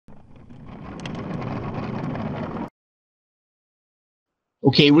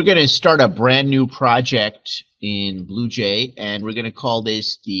Okay, we're going to start a brand new project in BlueJ, and we're going to call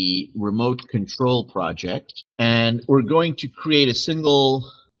this the Remote Control Project. And we're going to create a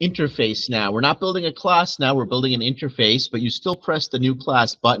single interface now. We're not building a class now, we're building an interface, but you still press the new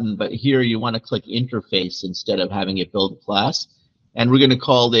class button, but here you want to click interface instead of having it build a class. And we're going to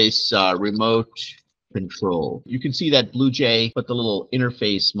call this Remote Control. You can see that BlueJ put the little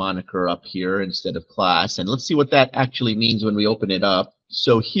interface moniker up here instead of class. And let's see what that actually means when we open it up.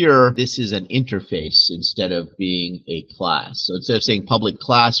 So here, this is an interface instead of being a class. So instead of saying public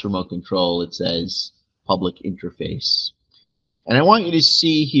class remote control, it says public interface. And I want you to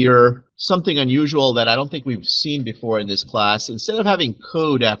see here something unusual that I don't think we've seen before in this class. Instead of having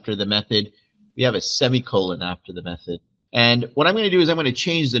code after the method, we have a semicolon after the method. And what I'm going to do is I'm going to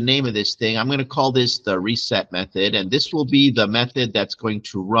change the name of this thing. I'm going to call this the reset method, and this will be the method that's going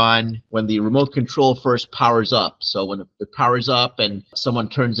to run when the remote control first powers up. So when it powers up and someone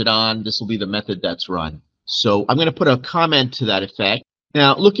turns it on, this will be the method that's run. So I'm going to put a comment to that effect.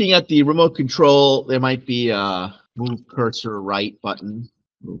 Now, looking at the remote control, there might be a move cursor right button,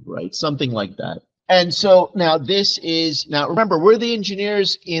 move right, something like that. And so now remember, we're the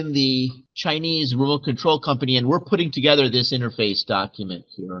engineers in the Chinese remote control company, and we're putting together this interface document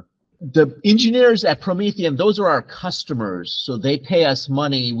here. The engineers at Promethean, those are our customers. So they pay us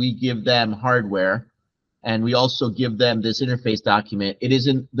money, we give them hardware, and we also give them this interface document. It is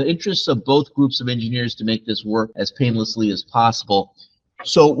in the interests of both groups of engineers to make this work as painlessly as possible.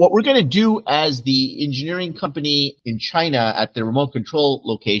 So what we're going to do as the engineering company in China at the remote control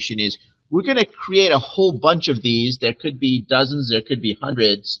location is we're going to create a whole bunch of these. There could be dozens, there could be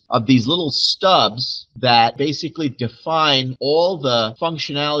hundreds of these little stubs that basically define all the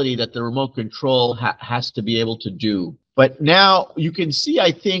functionality that the remote control has to be able to do. But now you can see,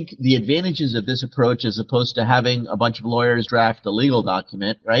 I think, the advantages of this approach as opposed to having a bunch of lawyers draft a legal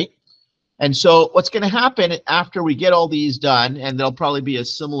document, right? And so what's going to happen after we get all these done, and there'll probably be a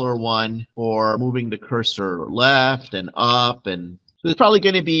similar one for moving the cursor left and up, and so there's probably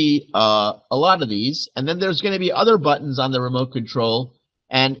going to be a lot of these. And then there's going to be other buttons on the remote control.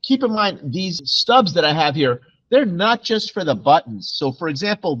 And keep in mind, these stubs that I have here, they're not just for the buttons. So for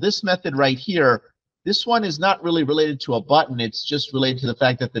example, this method right here, this one is not really related to a button. It's just related to the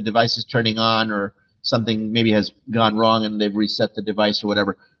fact that the device is turning on or something maybe has gone wrong and they've reset the device or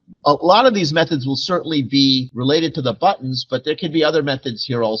whatever. A lot of these methods will certainly be related to the buttons, but there could be other methods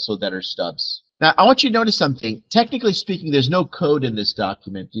here also that are stubs. Now, I want you to notice something. Technically speaking, there's no code in this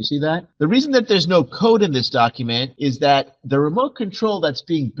document. Do you see that? The reason that there's no code in this document is that the remote control that's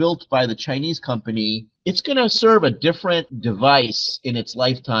being built by the Chinese company, it's going to serve a different device in its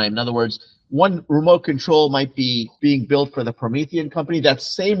lifetime. In other words, one remote control might be being built for the Promethean company. That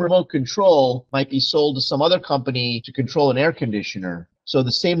same remote control might be sold to some other company to control an air conditioner. So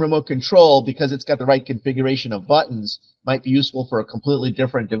the same remote control, because it's got the right configuration of buttons, might be useful for a completely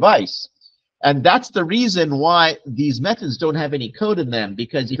different device. And that's the reason why these methods don't have any code in them,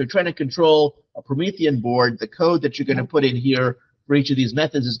 because if you're trying to control a Promethean board, the code that you're going to put in here for each of these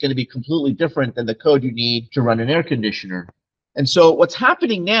methods is going to be completely different than the code you need to run an air conditioner. And so what's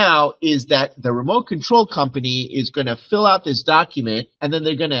happening now is that the remote control company is going to fill out this document, and then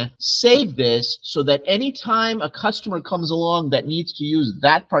they're going to save this so that anytime a customer comes along that needs to use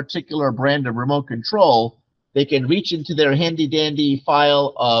that particular brand of remote control, they can reach into their handy-dandy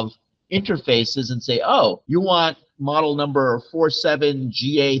file of interfaces and say, oh, you want model number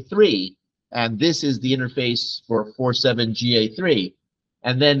 47GA3, and this is the interface for 47GA3.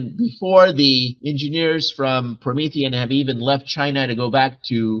 And then before the engineers from Promethean have even left China to go back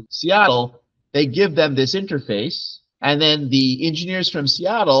to Seattle, they give them this interface. And then the engineers from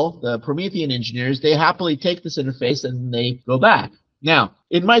Seattle, the Promethean engineers, they happily take this interface and they go back. Now,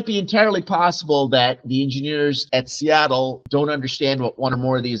 it might be entirely possible that the engineers at Seattle don't understand what one or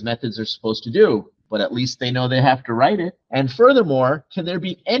more of these methods are supposed to do, but at least they know they have to write it. And furthermore, can there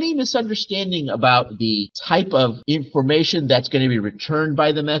be any misunderstanding about the type of information that's going to be returned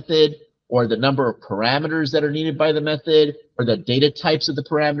by the method, or the number of parameters that are needed by the method, or the data types of the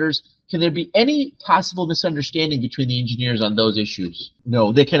parameters? Can there be any possible misunderstanding between the engineers on those issues?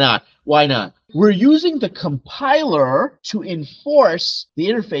 No, they cannot. Why not? We're using the compiler to enforce the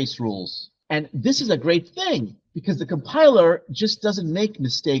interface rules. And this is a great thing, because the compiler just doesn't make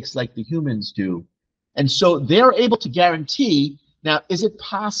mistakes like the humans do. And so they're able to guarantee. Now, is it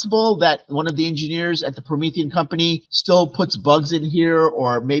possible that one of the engineers at the Promethean company still puts bugs in here,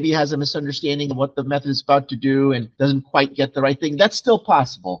 or maybe has a misunderstanding of what the method is about to do and doesn't quite get the right thing? That's still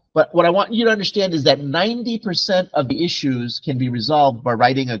possible. But what I want you to understand is that 90% of the issues can be resolved by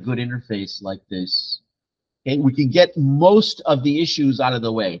writing a good interface like this. Okay, we can get most of the issues out of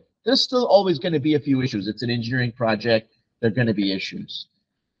the way. There's still always going to be a few issues. It's an engineering project. There are going to be issues.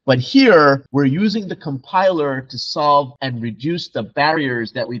 But here, we're using the compiler to solve and reduce the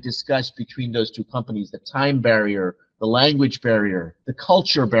barriers that we discussed between those two companies, the time barrier, the language barrier, the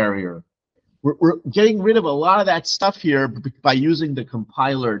culture barrier. We're getting rid of a lot of that stuff here by using the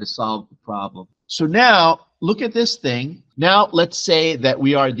compiler to solve the problem. So now, look at this thing. Now, let's say that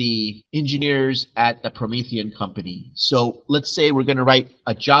we are the engineers at the Promethean company. So let's say we're going to write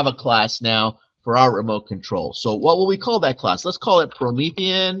a Java class now for our remote control. So what will we call that class? Let's call it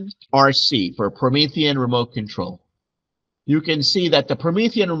Promethean RC, for Promethean Remote Control. You can see that the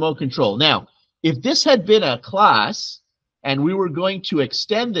Promethean Remote Control. Now, if this had been a class and we were going to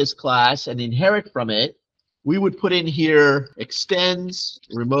extend this class and inherit from it, we would put in here extends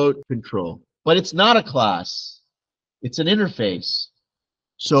remote control. But it's not a class. It's an interface.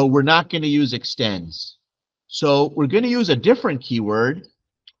 So we're not going to use extends. So we're going to use a different keyword.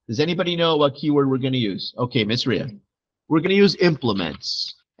 Does anybody know what keyword we're going to use? Okay, Miss Ria. We're going to use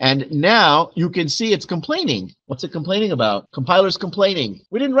implements. And now you can see it's complaining. What's it complaining about? Compiler's complaining.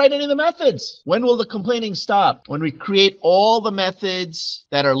 We didn't write any of the methods. When will the complaining stop? When we create all the methods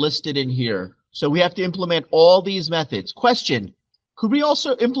that are listed in here. So we have to implement all these methods. Question, could we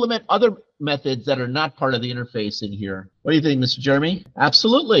also implement other methods that are not part of the interface in here? What do you think, Mr. Jeremy?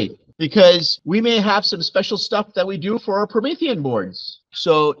 Absolutely. Because we may have some special stuff that we do for our Promethean boards.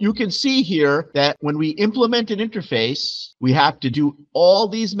 So you can see here that when we implement an interface, we have to do all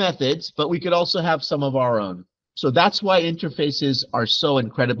these methods, but we could also have some of our own. So that's why interfaces are so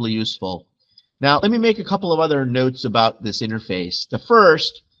incredibly useful. Now, let me make a couple of other notes about this interface. The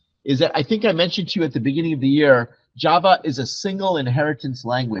first is that I think I mentioned to you at the beginning of the year, Java is a single inheritance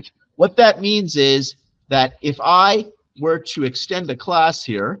language. What that means is that if I were to extend a class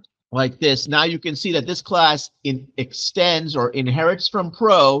here, like this, now you can see that this class extends or inherits from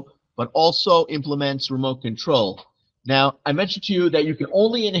Pro, but also implements remote control. Now, I mentioned to you that you can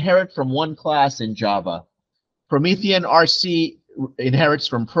only inherit from one class in Java. Promethean RC inherits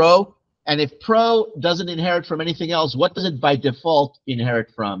from Pro, and if Pro doesn't inherit from anything else, what does it by default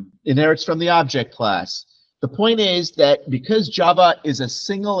inherit from? Inherits from the object class. The point is that because Java is a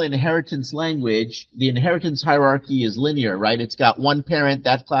single inheritance language, the inheritance hierarchy is linear, right? It's got one parent,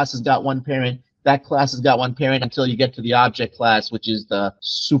 that class has got one parent, that class has got one parent until you get to the object class, which is the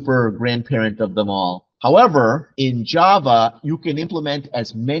super grandparent of them all. However, in Java, you can implement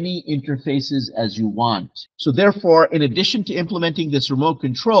as many interfaces as you want. So therefore, in addition to implementing this remote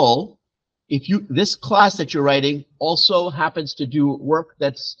control, if this class that you're writing also happens to do work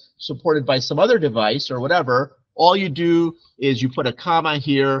that's supported by some other device or whatever, all you do is you put a comma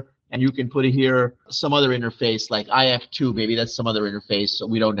here and you can put here some other interface like IF2, maybe that's some other interface, so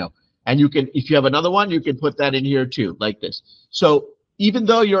we don't know. And you can, if you have another one, you can put that in here too, like this. So even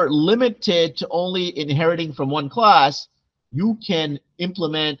though you're limited to only inheriting from one class, you can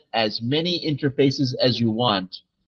implement as many interfaces as you want.